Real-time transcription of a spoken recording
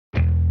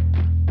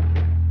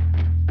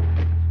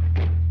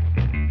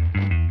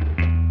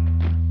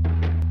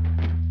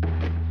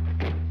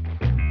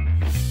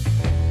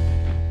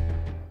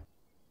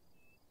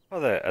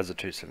there,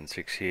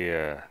 Azza276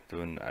 here,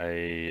 doing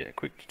a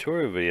quick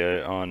tutorial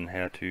video on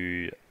how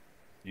to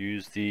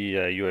use the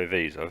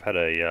UAVs. I've had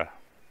a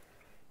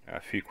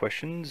few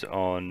questions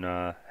on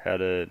how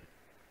to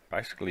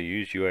basically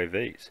use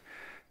UAVs.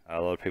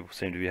 A lot of people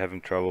seem to be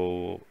having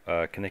trouble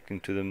connecting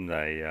to them.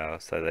 They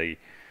say they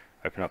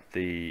open up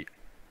the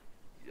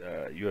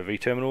UAV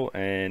terminal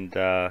and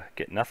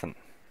get nothing.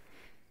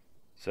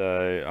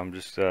 So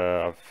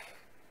I've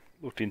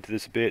looked into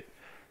this a bit.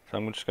 So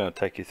I'm just going to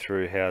take you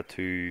through how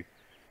to,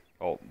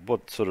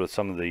 what sort of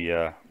some of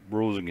the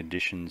rules and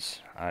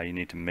conditions you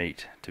need to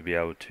meet to be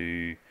able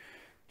to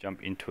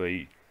jump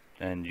into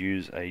and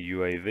use a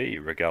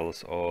UAV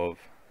regardless of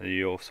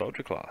your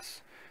soldier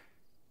class.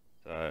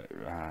 So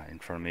in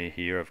front of me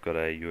here I've got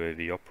a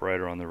UAV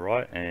operator on the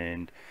right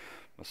and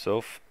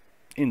myself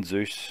in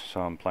Zeus,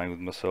 so I'm playing with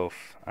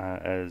myself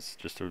as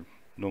just a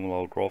normal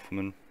old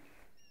rifleman.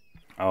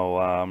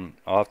 I'll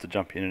have to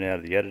jump in and out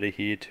of the editor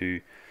here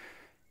to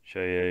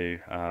show you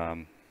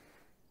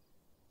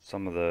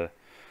some of the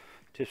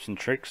tips and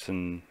tricks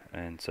and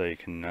so you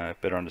can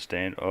better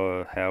understand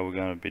how we're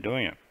going to be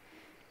doing it.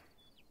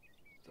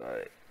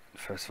 So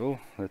first of all,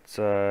 let's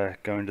go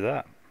into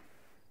that.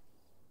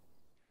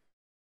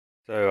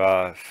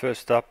 So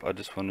first up, I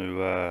just want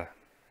to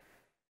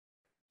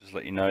just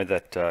let you know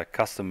that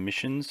custom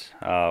missions,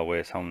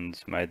 where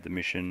someone's made the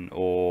mission,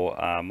 or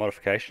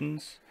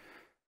modifications,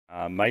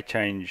 may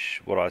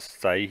change what I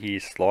say here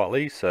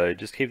slightly, so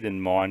just keep it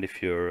in mind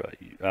if you're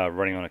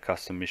running on a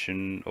custom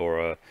mission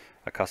or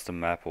a custom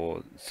map,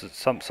 or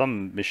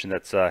some mission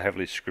that's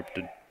heavily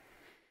scripted,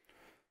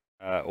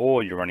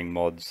 or you're running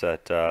mods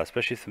that,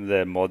 especially if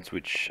they're mods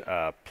which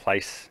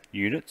place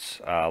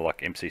units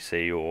like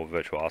MCC or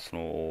Virtual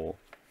Arsenal or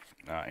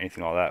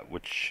anything like that,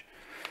 which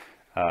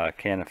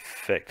can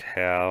affect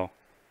how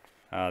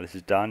this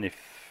is done. If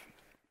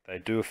they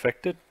do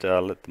affect it,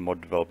 let the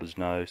mod developers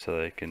know so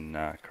they can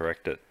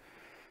correct it.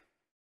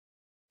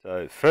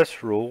 So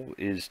first rule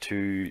is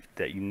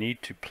that you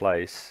need to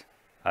place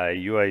a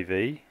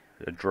UAV,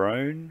 a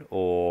drone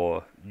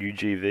or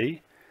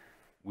UGV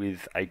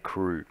with a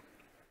crew.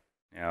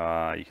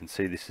 Now you can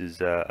see this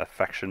is a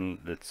faction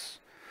that's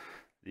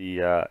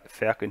the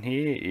Falcon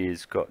here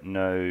is got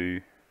no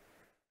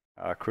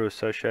crew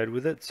associated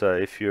with it. So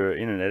if you're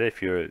in an edit,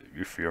 if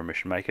you're a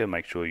mission maker,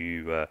 make sure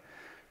you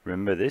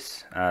remember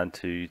this, and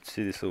to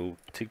see this little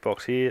tick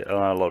box here.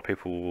 A lot of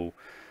people will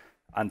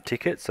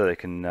untick it so they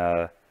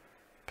can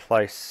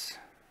place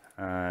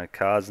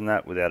cars in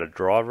that without a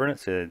driver in it.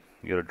 So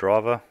you got a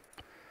driver,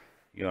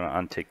 you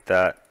want to untick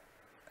that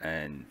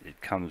and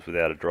it comes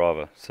without a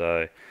driver.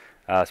 So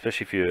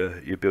especially if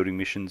you're building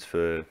missions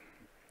for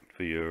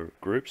your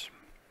groups,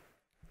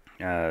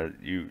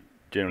 you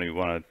generally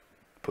want to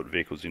put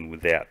vehicles in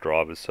without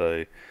drivers,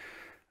 so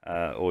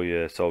all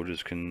your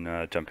soldiers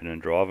can jump in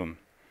and drive them.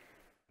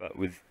 But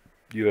with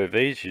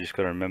UAVs, you just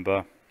got to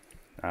remember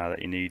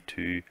that you need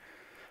to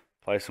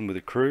place them with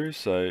a crew.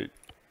 So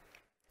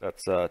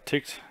that's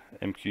ticked,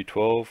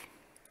 MQ12,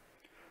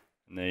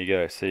 and there you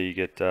go. So you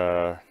get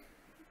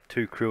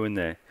 2 crew in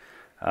there.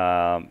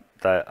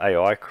 The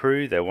AI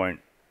crew, they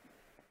won't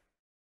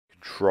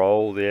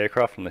control the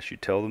aircraft unless you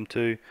tell them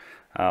to.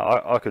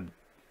 I could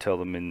tell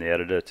them in the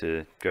editor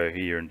to go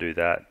here and do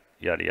that,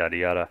 yada yada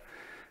yada.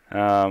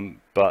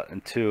 But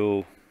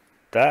until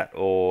that,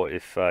 or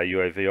if a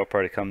UAV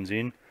operator comes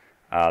in,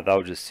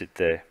 they'll just sit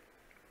there.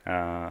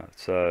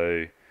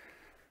 So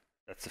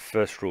that's the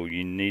first rule.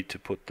 You need to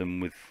put them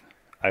with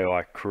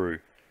AI crew.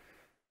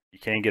 You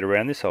can get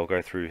around this. I'll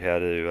go through how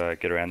to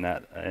get around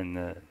that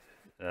in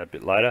a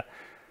bit later.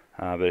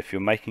 But if you're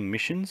making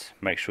missions,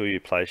 make sure you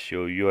place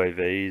your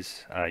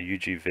UAVs,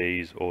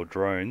 UGVs or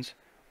drones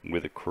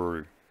with a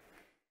crew.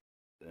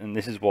 And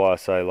this is why I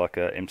say like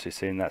a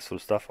MCC and that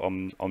sort of stuff.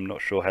 I'm not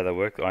sure how they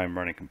work. I am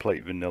running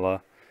complete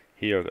vanilla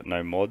here. I've got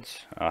no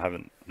mods. I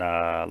haven't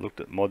looked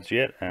at mods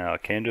yet. I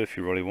can do if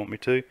you really want me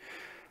to.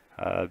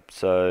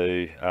 So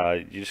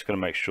you just got to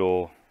make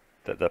sure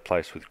that they're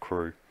placed with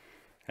crew.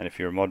 And if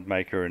you're a mod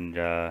maker and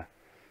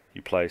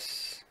you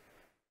place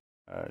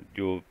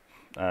your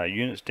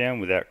units down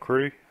without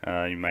crew,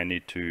 you may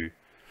need to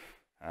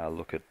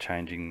look at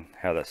changing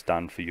how that's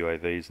done for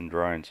UAVs and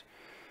drones.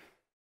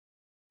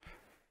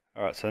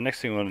 Alright, so the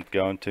next thing I want to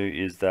go into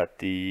is that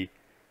the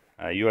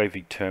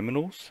UAV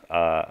terminals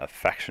are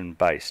faction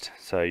based.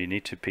 So you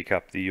need to pick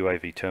up the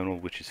UAV terminal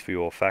which is for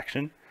your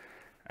faction,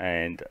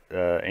 and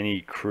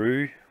any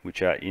crew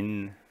which are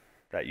in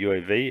that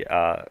UAV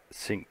are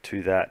synced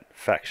to that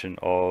faction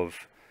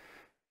of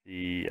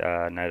the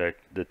NATO,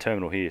 the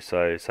terminal here.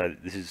 So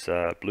this is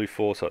blue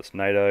 4, so it's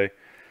NATO.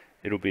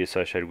 It'll be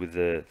associated with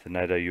the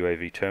NATO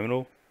UAV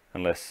terminal,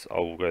 unless I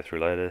will go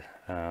through later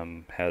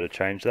how to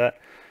change that.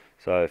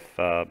 So if,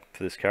 for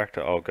this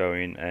character, I'll go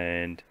in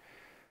and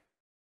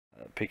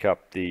pick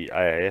up the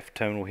AAF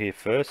terminal here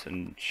first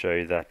and show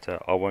you that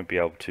I won't be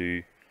able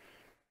to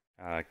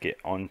get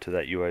onto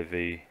that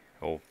UAV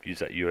or use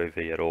that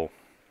UAV at all.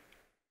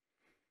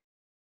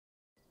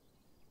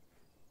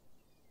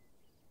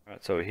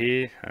 Right, so we're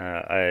here,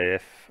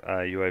 AAF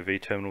UAV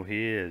terminal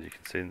here, as you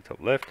can see in the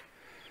top left.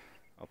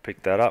 I'll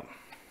pick that up.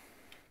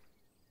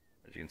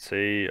 As you can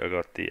see, I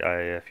got the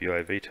AAF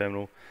UAV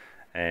terminal,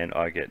 and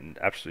I get an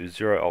absolutely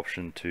zero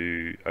option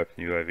to open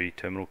the UAV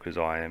terminal because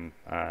I am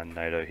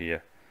NATO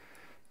here.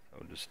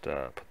 I'll just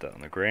put that on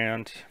the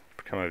ground,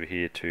 come over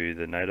here to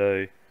the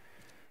NATO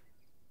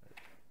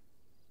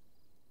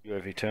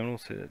UAV terminal,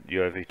 so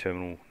UAV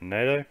terminal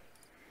NATO.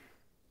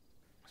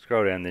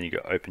 Scroll down, then you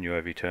got open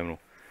UAV terminal.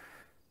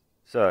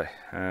 So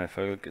if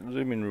I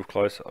zoom in real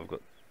close, I've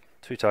got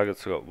two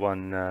targets. I've got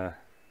one,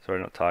 sorry,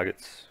 not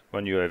targets,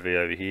 one UAV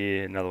over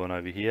here, another one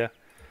over here.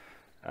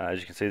 As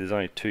you can see, there's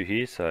only two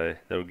here, so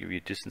that'll give you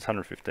distance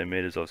 115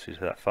 meters, obviously, to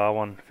that far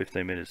one,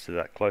 15 meters to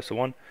that closer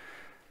one.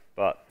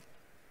 But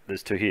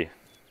there's two here.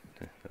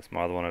 That's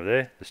my other one over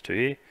there. There's two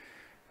here.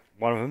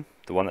 One of them,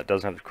 the one that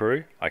doesn't have the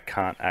crew, I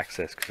can't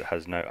access because it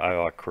has no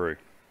AI crew.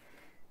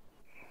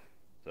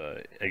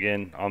 So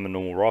again, I'm a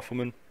normal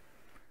rifleman.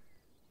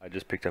 I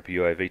just picked up a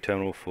UAV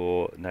terminal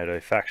for NATO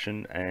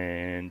faction,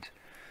 and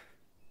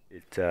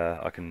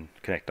I can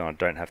connect on. I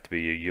don't have to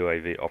be a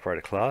UAV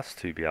operator class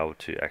to be able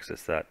to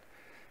access that.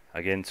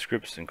 Again,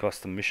 scripts and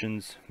custom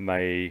missions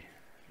may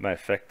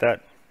affect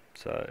that.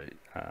 So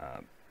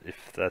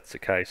if that's the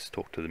case,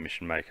 talk to the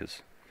mission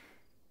makers.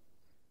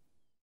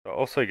 I'll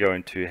also go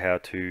into how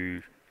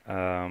to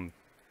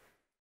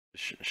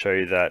show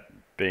you that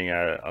being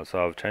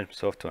so I've changed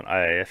myself to an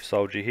AAF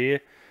soldier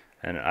here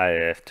and an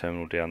AAF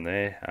terminal down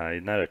there.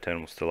 NATO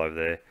terminal still over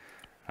there,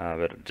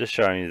 but just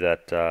showing you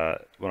that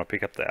when I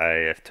pick up the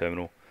AAF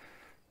terminal,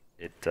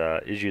 it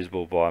is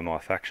usable by my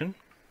faction.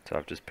 So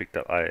I've just picked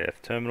up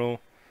AAF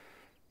terminal,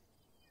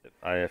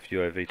 AAF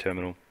UAV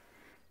terminal,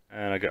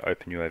 and I get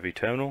open UAV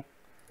terminal,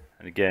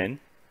 and again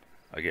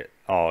I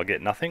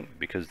get nothing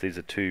because these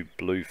are two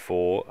Blue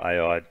 4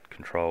 AI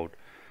controlled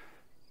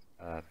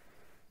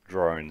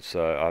drones,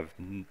 so I've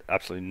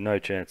absolutely no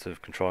chance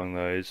of controlling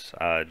those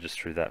just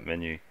through that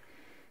menu.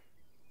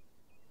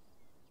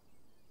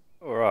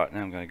 Alright,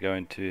 now I'm going to go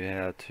into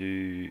how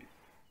to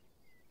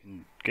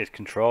get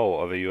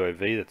control of a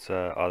UAV that's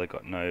either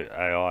got no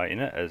AI in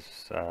it,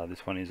 as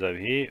this one is over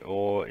here,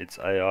 or its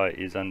AI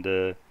is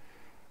under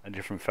a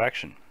different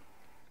faction.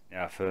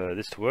 Now for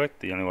this to work,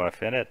 the only way I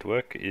found out to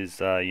work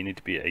is you need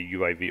to be a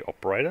UAV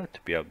operator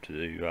to be able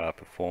to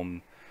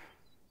perform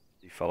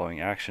the following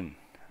action.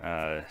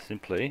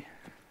 Simply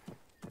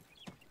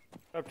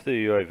up to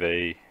the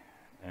UAV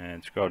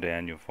and scroll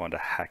down, you'll find a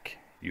hack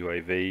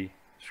UAV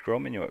scroll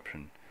menu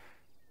option.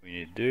 What you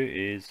need to do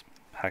is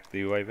hack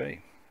the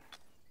UAV.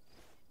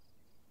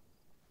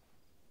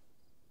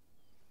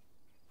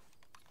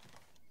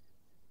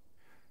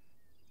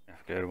 Now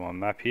if I go to my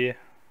map here,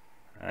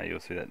 you'll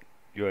see that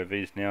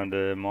UAV is now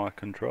under my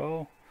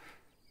control.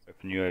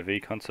 Open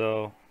UAV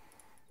console.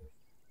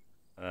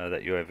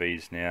 That UAV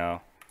is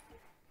now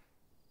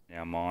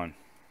mine.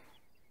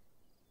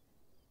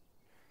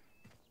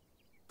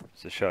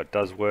 So show it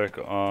does work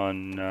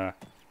on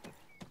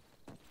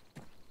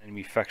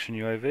enemy faction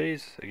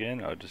UAVs.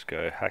 Again, I'll just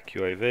go hack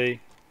UAV. Wait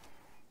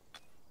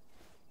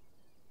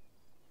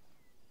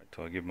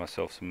till I give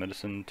myself some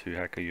medicine to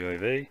hack a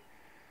UAV.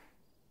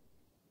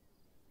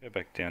 Go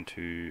back down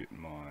to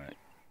my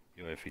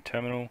UAV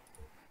terminal.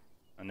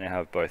 I now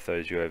have both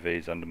those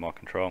UAVs under my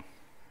control.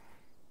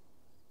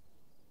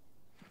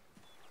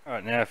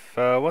 Alright, now if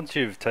once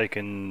you've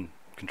taken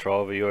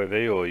control of a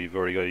UAV, or you've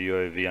already got a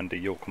UAV under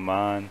your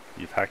command,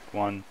 you've hacked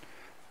one,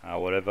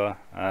 whatever,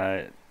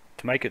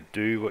 to make it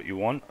do what you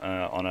want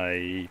on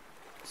a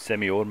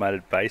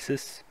semi-automated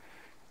basis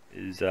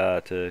is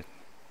to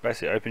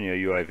basically open your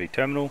UAV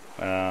terminal.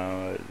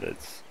 I'm going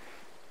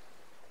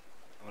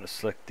to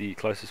select the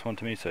closest one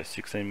to me, so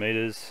 16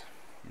 meters.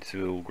 You see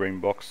a little green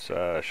box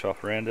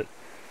shop around it.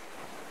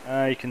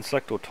 You can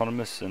select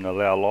autonomous and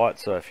allow light,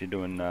 so if you're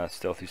doing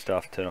stealthy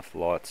stuff, turn off the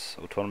lights.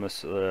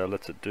 Autonomous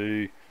lets it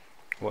do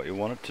what you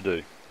want it to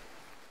do.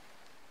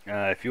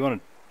 If you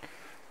want to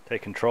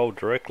take control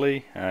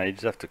directly, you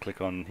just have to click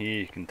on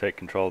here. You can take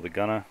control of the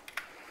gunner.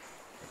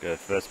 Go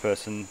first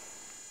person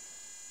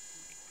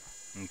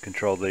and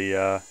control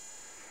the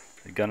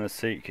gunner's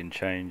seat. You can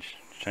change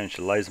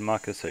the laser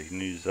marker, so you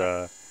can use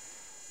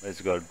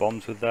laser guided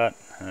bombs with that.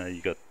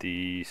 You got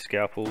the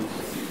scalpels.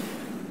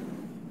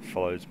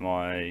 Follows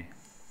my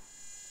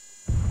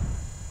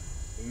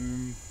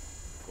boom.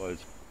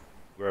 Follows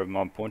wherever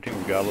I'm pointing,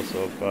 regardless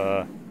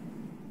of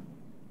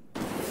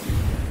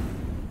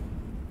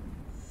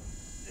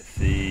if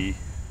the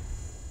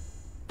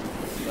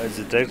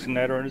laser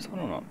designator is on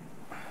or not.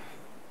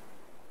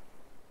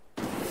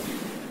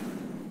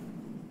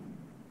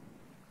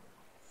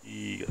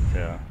 You got the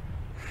tower.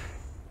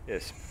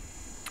 Yes.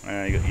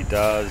 You got your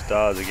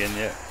DARs again,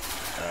 yeah.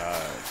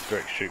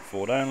 Direct shoot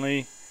forward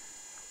only.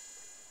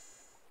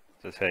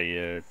 That's how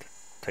you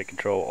take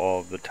control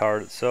of the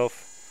turret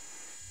itself.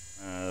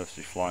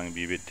 Obviously flying will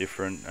be a bit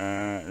different.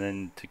 And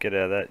then to get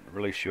out of that,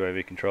 release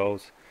UAV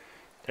controls.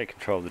 Take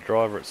control of the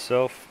driver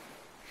itself.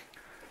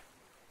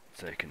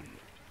 So you can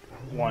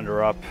wind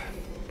her up,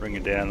 bring her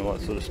down, all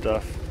that sort of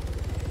stuff.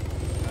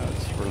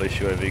 Let's release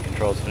UAV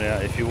controls for now.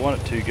 If you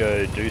want it to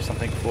go do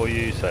something for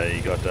you, say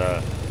you got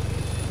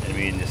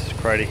enemy in this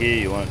crater here,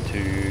 you want it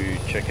to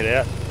check it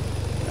out,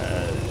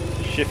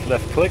 shift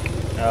left click,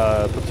 puts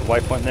a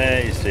waypoint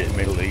there, you see it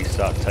immediately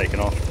start taking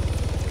off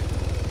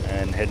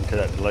and heading to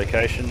that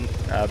location.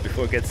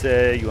 Before it gets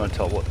there, you want to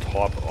tell what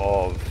type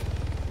of,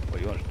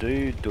 what you want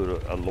to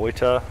do a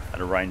loiter at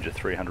a range of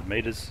 300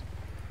 meters.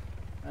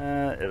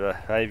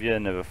 Behavior,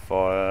 never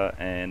fire,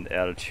 and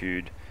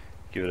altitude,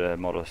 give it a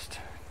modest,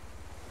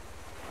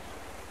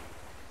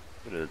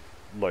 give it a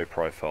low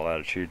profile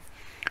altitude.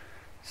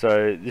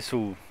 So this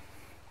will,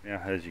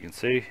 now as you can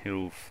see, it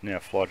will now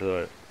fly to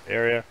the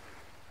area.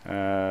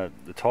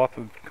 The type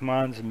of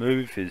commands,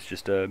 move is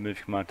just a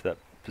move command to that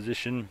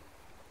position.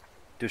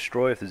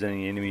 Destroy, if there's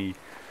any enemy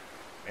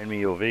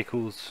or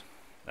vehicles,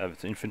 if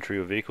it's infantry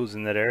or vehicles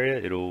in that area,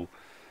 it'll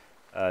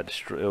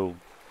destroy. It'll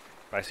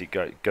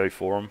basically go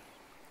for them.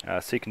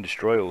 Seek and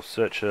destroy, or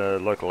search a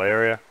local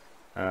area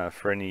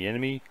for any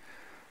enemy.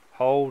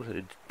 Hold,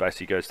 it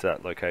basically goes to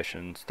that location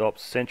and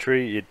stops.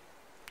 Sentry, it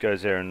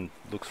goes there and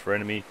looks for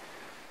enemy.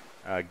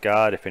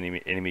 Guard, if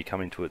any enemy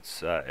come into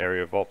its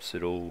area of ops,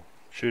 it'll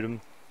shoot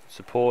them.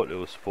 Support, it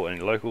will support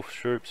any local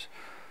troops.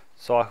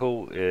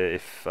 Cycle,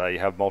 if you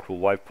have multiple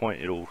waypoint,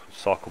 it'll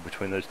cycle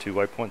between those two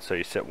waypoints, so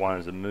you set one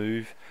as a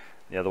move,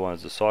 the other one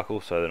as a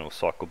cycle, so then it'll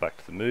cycle back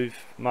to the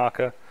move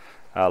marker.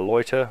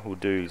 Loiter will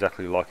do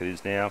exactly like it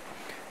is now.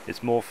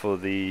 It's more for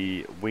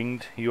the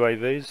winged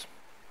UAVs,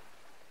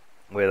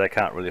 where they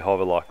can't really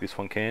hover like this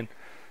one can,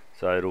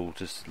 so it'll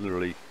just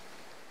literally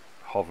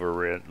hover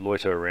around,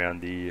 loiter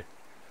around the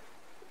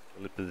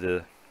lip of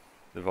the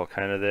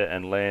volcano there,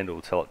 and land,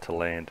 or tell it to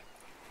land.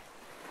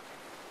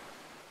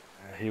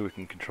 Here we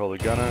can control the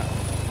gunner,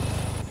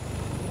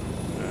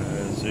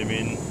 zoom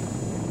in,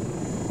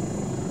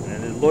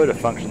 and the loiter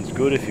function's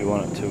good if you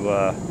want it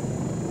to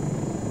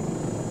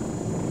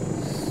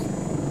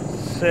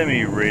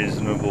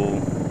semi-reasonable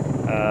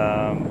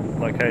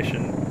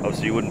location.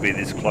 Obviously you wouldn't be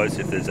this close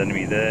if there's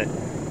enemy there.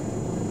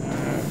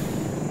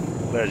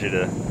 Allows you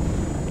to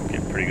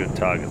get pretty good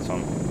targets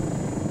on.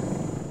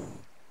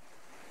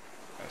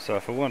 So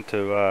if I want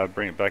to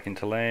bring it back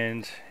into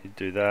land, you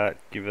do that,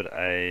 give it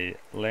a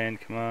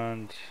land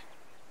command,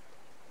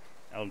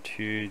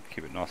 altitude,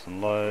 keep it nice and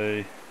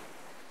low.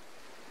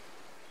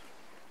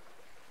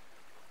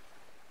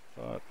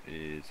 Type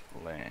is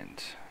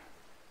land.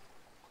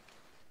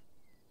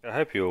 I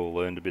hope you all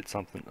learned a bit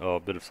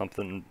of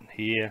something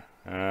here.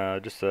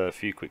 Just a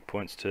few quick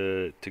points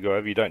to go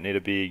over. You don't need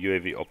to be a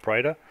UAV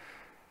operator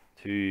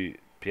to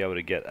be able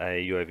to get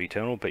a UAV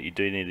terminal, but you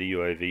do need a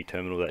UAV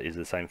terminal that is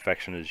the same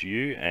faction as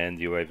you, and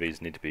the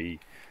UAVs need to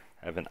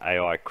have an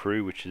AI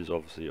crew, which is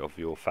obviously of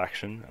your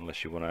faction,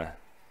 unless you want to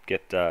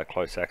get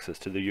close access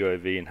to the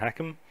UAV and hack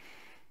them.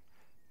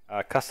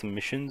 Custom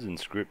missions and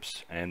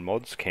scripts and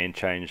mods can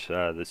change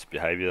this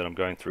behavior that I'm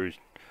going through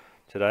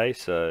today,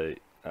 so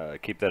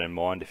keep that in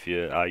mind if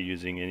you are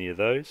using any of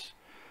those.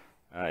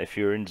 If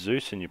you're in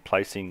Zeus and you're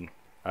placing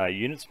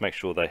units, make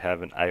sure they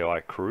have an AI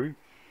crew.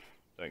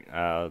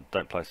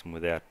 Don't place them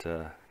without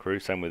crew.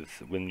 Same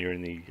with when you're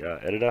in the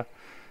editor.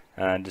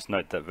 And just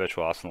note that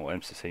Virtual Arsenal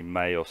MCC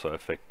may also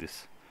affect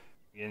this.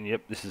 Again,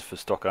 yep, this is for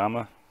stock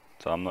ArmA,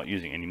 so I'm not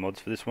using any mods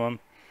for this one.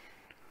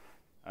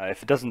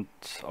 If it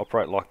doesn't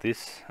operate like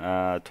this,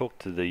 talk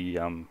to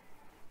the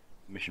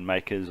mission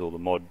makers or the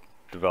mod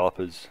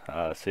developers,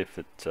 see if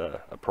it's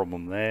a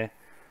problem there.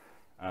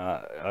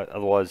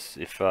 Otherwise,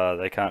 if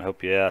they can't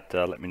help you out,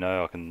 let me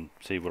know. I can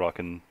see what I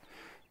can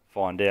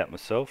find out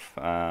myself.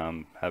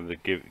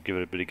 Give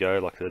it a bit of go.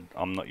 Like I said,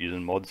 I'm not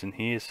using mods in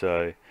here,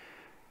 so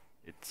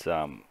it's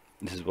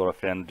this is what I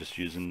found just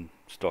using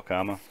stock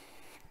ArmA.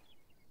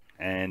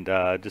 And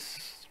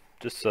just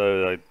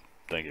so I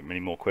don't get many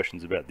more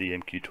questions about the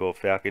MQ-12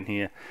 Falcon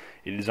here,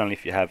 it is only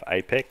if you have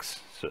Apex.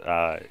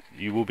 So,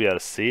 you will be able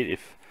to see it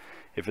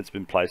if it's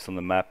been placed on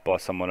the map by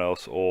someone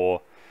else,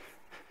 or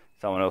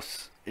someone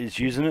else is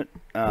using it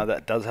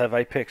that does have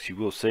Apex. You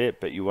will see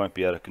it, but you won't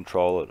be able to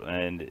control it,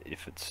 and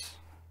if it's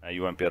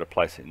you won't be able to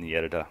place it in the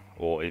editor,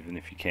 or even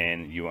if you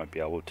can, you won't be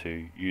able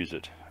to use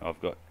it.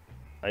 I've got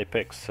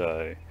Apex,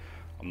 so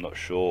I'm not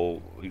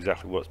sure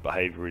exactly what its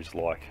behavior is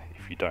like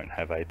if you don't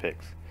have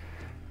Apex.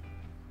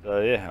 So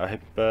yeah, I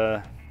hope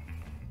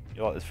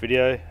you like this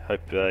video.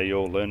 Hope you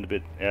all learned a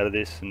bit out of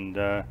this, and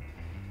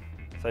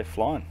safe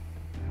flying.